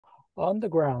on the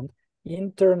ground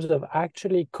in terms of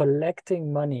actually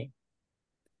collecting money,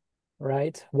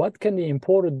 right? What can the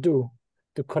importer do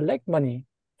to collect money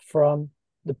from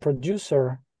the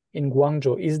producer in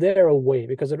Guangzhou? Is there a way?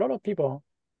 Because a lot of people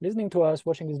listening to us,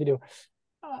 watching this video,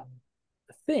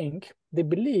 they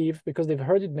believe, because they've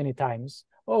heard it many times,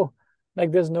 oh,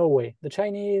 like there's no way. The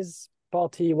Chinese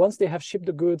party, once they have shipped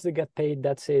the goods, they get paid,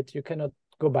 that's it. You cannot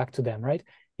go back to them, right?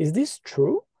 Is this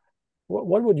true?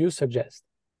 What would you suggest?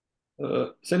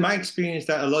 So my experience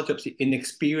that a lot of the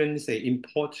inexperienced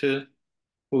importer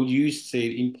who use say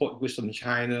import goods from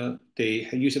China, they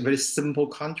use a very simple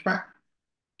contract.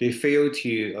 They fail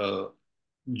to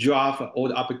draft all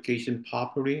the application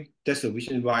properly. That's the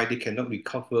reason why they cannot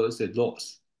recover the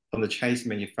loss from the Chinese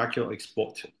manufacturer or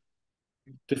exporter.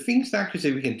 The things that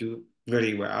actually we can do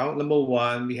very well. Number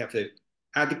one, we have the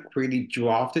adequately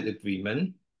drafted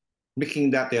agreement,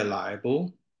 making that they're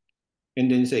liable. And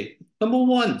then say, number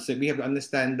one, so we have to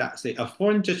understand that say a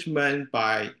foreign judgment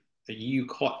by a EU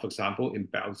court, for example, in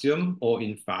Belgium or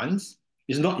in France,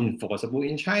 is not enforceable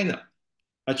in China.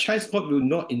 A Chinese court will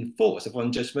not enforce a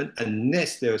foreign judgment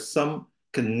unless there is some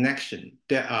connection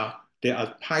that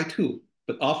are tied to.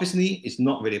 But obviously, it's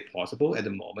not really possible at the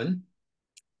moment.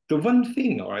 The one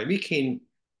thing, all right, we can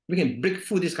break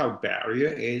through this kind of barrier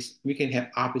is we can have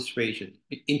arbitration,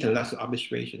 international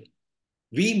arbitration.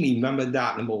 We remember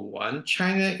that number one,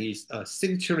 China is a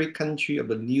signatory country of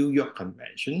the New York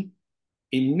Convention.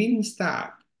 It means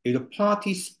that if the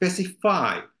parties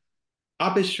specify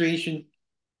arbitration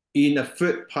in a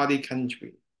third party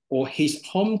country or his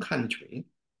home country,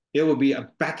 there will be a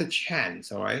better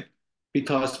chance, all right?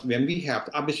 Because when we have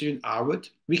the arbitration outward,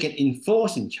 we can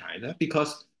enforce in China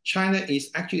because China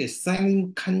is actually a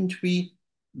signing country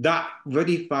that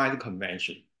ratified the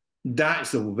convention.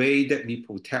 That's the way that we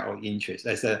protect our interests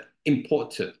as an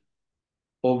importer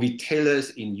or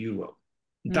retailers in Europe.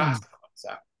 That's the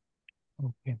concept.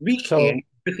 Okay. We So, can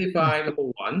specify number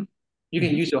one, you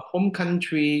can use your home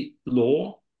country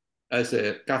law as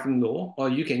a governing law, or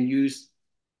you can use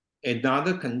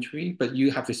another country, but you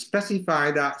have to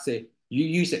specify that, say, you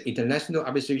use an international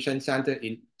arbitration center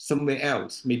in somewhere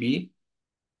else, maybe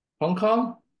Hong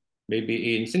Kong,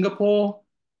 maybe in Singapore,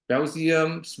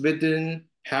 Belgium, Sweden,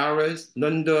 Paris,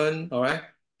 London, all right,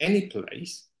 any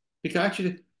place. Because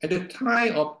actually, at the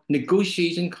time of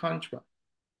negotiation contract,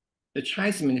 the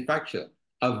Chinese manufacturer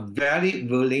are very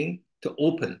willing to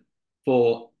open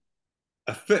for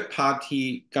a third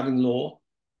party governing law,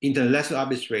 international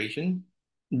arbitration.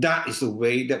 That is the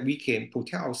way that we can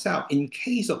protect ourselves in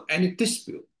case of any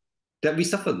dispute that we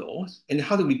suffer loss and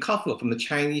how to recover from the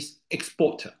Chinese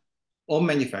exporter or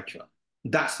manufacturer.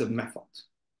 That's the method.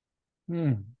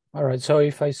 All right. So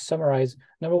if I summarize,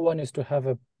 number one is to have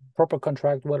a proper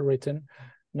contract, well written.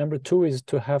 Number two is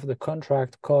to have the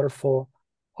contract call for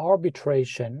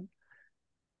arbitration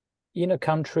in a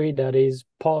country that is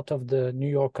part of the New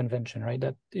York Convention, right?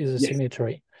 That is a Yes.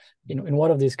 signatory in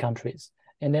one of these countries.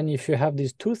 And then if you have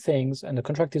these two things and the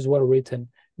contract is well written,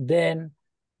 then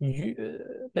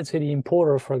let's say the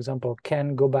importer, for example,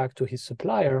 can go back to his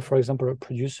supplier, for example, a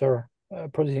producer,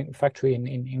 producing factory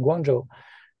in Guangzhou,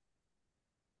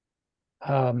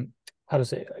 how to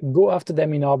say, go after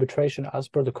them in arbitration as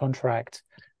per the contract.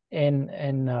 And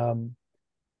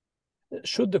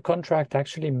should the contract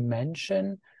actually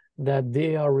mention that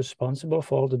they are responsible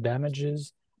for all the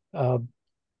damages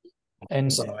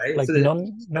and Sorry. like So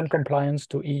non-compliance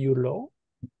to EU law?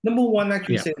 number one,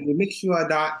 actually, Yeah. say we make sure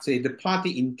that say the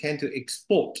party intend to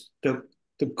export the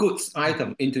goods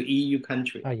item into EU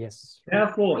country. Yes. Right.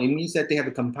 Therefore, it means that they have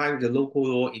to comply with the local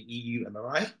law in EU. Am I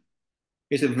right?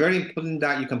 It's very important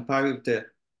that you comply with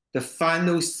the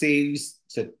final sales,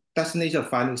 the destination of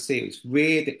final sales,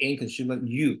 where the end consumer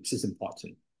use is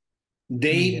important.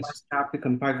 They Yes. must have to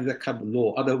comply with that kind of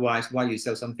law. Otherwise, why you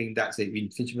sell something that's an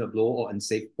infringement of law or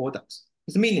unsafe products?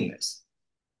 It's meaningless.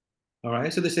 All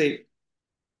right. So they say,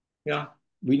 yeah,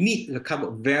 we need a couple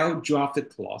of well-drafted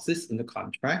clauses in the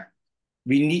contract.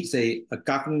 We need, say, a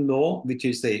governing law, which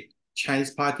is a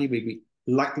Chinese party will be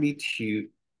likely to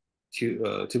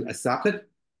accept it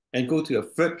and go to a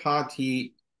third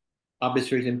party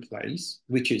arbitration place,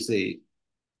 which is a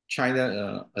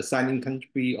China, a signing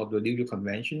country of the New York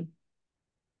Convention,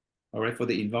 all right, for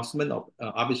the enforcement of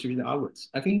arbitration hours.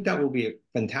 I think that will be a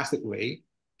fantastic way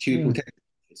to protect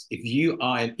this. If you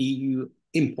are an EU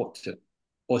importer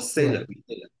or seller, Right.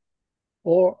 retailer.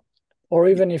 Or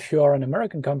even if you are an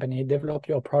American company, develop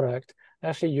your product.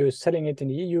 Actually, you're selling it in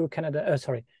the EU, Canada,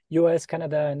 US,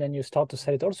 Canada, and then you start to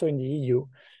sell it also in the EU.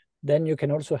 Then you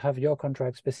can also have your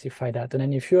contract specify that. And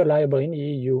then if you're liable in the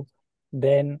EU,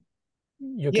 then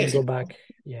you can Yes, go back.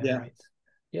 Yeah, yeah. right.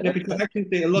 Yeah, Yeah, because actually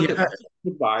there are a lot Yeah,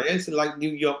 of buyers like New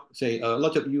York, say a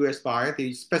lot of US buyers,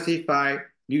 they specify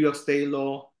New York State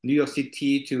law, New York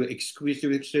City to exclude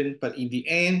jurisdiction, but in the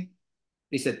end,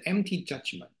 it's an empty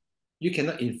judgment. You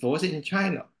cannot enforce it in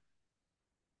China.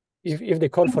 if they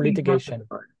call for Same thing happens, litigation,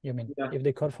 right? you mean? Yeah. If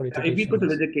they call for If you go litigation, to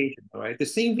yes. litigation, all right, the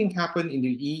same thing happened in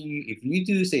the EU. If you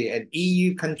do say an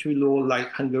EU country law like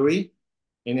Hungary,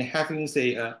 and having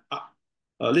say a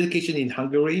litigation in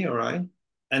Hungary, all right,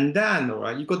 and then all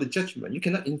right, you got the judgment, you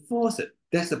cannot enforce it.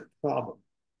 That's a problem.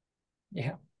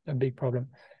 Yeah, a big problem.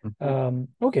 Mhm.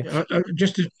 Okay.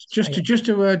 Just to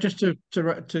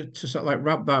sort of like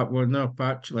wrap that one up,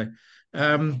 actually,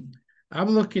 I'm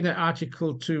looking at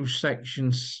Article 2,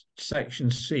 Section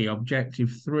C,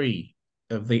 Objective 3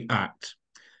 of the Act,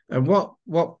 and what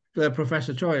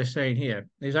Professor Choi is saying here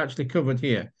is actually covered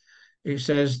here. It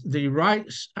says the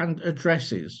rights and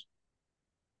addresses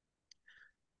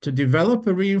to develop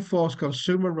and reinforce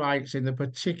consumer rights in the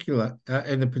particular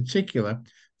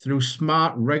through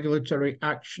smart regulatory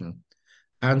action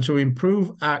and to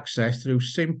improve access through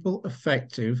simple,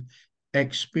 effective,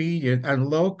 expedient, and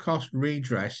low-cost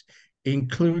redress,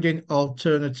 including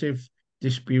alternative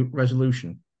dispute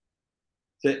resolution.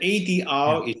 The Yeah.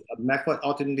 ADR is a method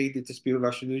alternative dispute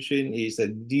resolution is a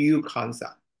new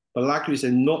concept, but likely is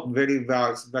not very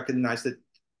well recognized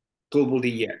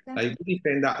globally yet. I really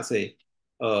think that say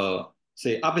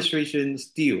arbitration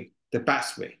still the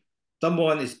best way. Number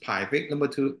one is private. Number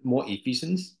two, more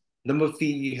efficient. Number three,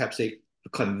 you have say a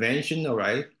convention, all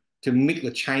right, to make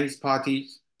the Chinese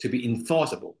parties to be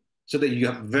enforceable so that you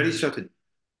have very certain.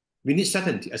 We need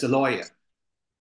certainty as a lawyer.